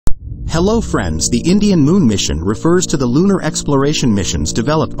Hello friends, the Indian Moon mission refers to the lunar exploration missions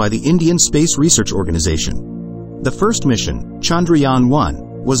developed by the Indian Space Research Organisation. The first mission,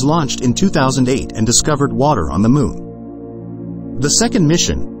 Chandrayaan-3, was launched in 2008 and discovered water on the Moon. The second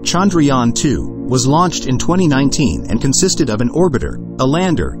mission, Chandrayaan-2, was launched in 2019 and consisted of an orbiter, a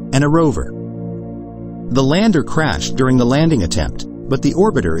lander, and a rover. The lander crashed during the landing attempt, but the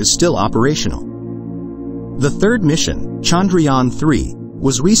orbiter is still operational. The third mission, Chandrayaan-3,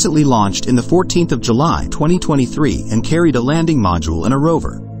 was recently launched in the 14th of July 2023 and carried a landing module and a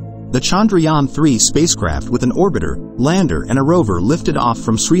rover. The Chandrayaan-3 spacecraft with an orbiter, lander and a rover lifted off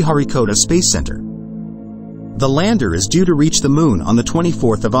from Sriharikota Space Center. The lander is due to reach the Moon on the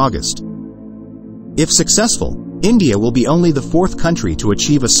 24th of August. If successful, India will be only the fourth country to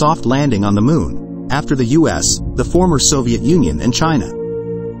achieve a soft landing on the Moon, after the US, the former Soviet Union and China.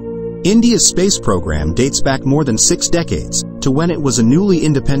 India's space program dates back more than 6 decades, to when it was a newly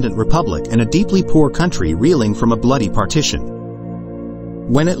independent republic and a deeply poor country reeling from a bloody partition.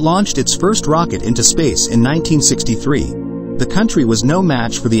 When it launched its first rocket into space in 1963, the country was no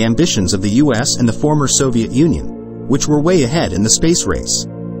match for the ambitions of the US and the former Soviet Union, which were way ahead in the space race.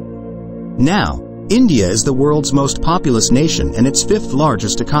 Now, India is the world's most populous nation and its 5th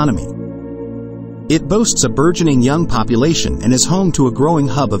largest economy. It boasts a burgeoning young population and is home to a growing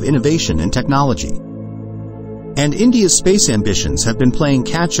hub of innovation and technology. And India's space ambitions have been playing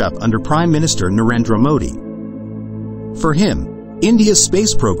catch-up under Prime Minister Narendra Modi. For him, India's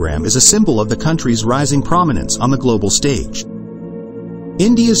space program is a symbol of the country's rising prominence on the global stage.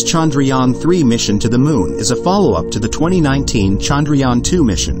 India's Chandrayaan-3 mission to the Moon is a follow-up to the 2019 Chandrayaan-2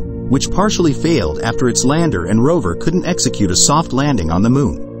 mission, which partially failed after its lander and rover couldn't execute a soft landing on the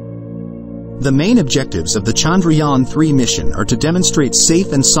Moon. The main objectives of the Chandrayaan-3 mission are to demonstrate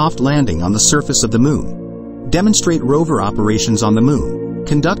safe and soft landing on the surface of the Moon, demonstrate rover operations on the Moon,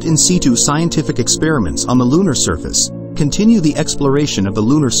 conduct in situ scientific experiments on the lunar surface, continue the exploration of the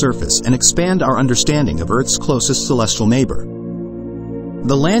lunar surface and expand our understanding of Earth's closest celestial neighbor.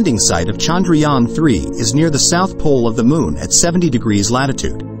 The landing site of Chandrayaan-3 is near the south pole of the Moon at 70 degrees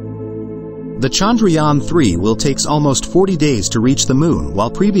latitude. The Chandrayaan-3 will take almost 40 days to reach the Moon, while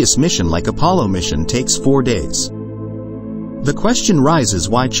previous mission like Apollo mission takes 4 days. The question rises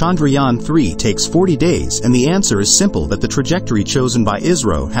why Chandrayaan-3 takes 40 days, and the answer is simple: that the trajectory chosen by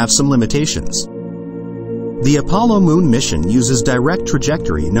ISRO have some limitations. The Apollo Moon mission uses direct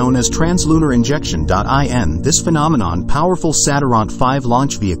trajectory known as translunar injection.In. This phenomenon, powerful Saturn-V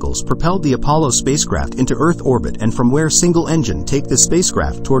launch vehicles propelled the Apollo spacecraft into Earth orbit, and from where single engine take the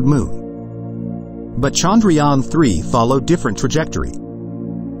spacecraft toward Moon. But Chandrayaan-3 followed different trajectory.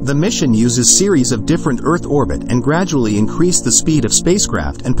 The mission uses series of different Earth orbit and gradually increase the speed of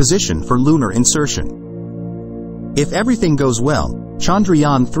spacecraft and position for lunar insertion. If everything goes well,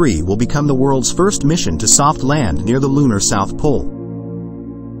 Chandrayaan-3 will become the world's first mission to soft land near the lunar South Pole.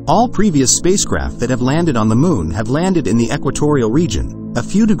 All previous spacecraft that have landed on the Moon have landed in the equatorial region, a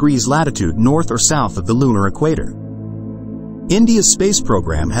few degrees latitude north or south of the lunar equator. India's space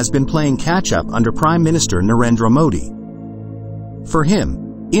program has been playing catch-up under Prime Minister Narendra Modi. For him,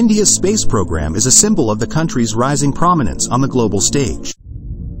 India's space program is a symbol of the country's rising prominence on the global stage.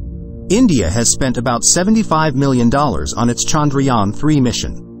 India has spent about $75 million on its Chandrayaan-3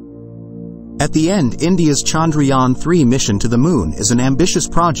 mission. At the end, India's Chandrayaan-3 mission to the Moon is an ambitious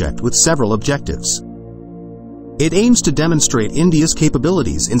project with several objectives. It aims to demonstrate India's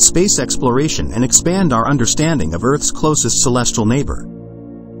capabilities in space exploration and expand our understanding of Earth's closest celestial neighbor.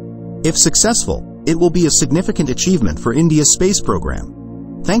 If successful, it will be a significant achievement for India's space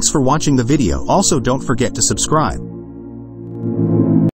program. Thanks for watching the video. Also, don't forget to subscribe.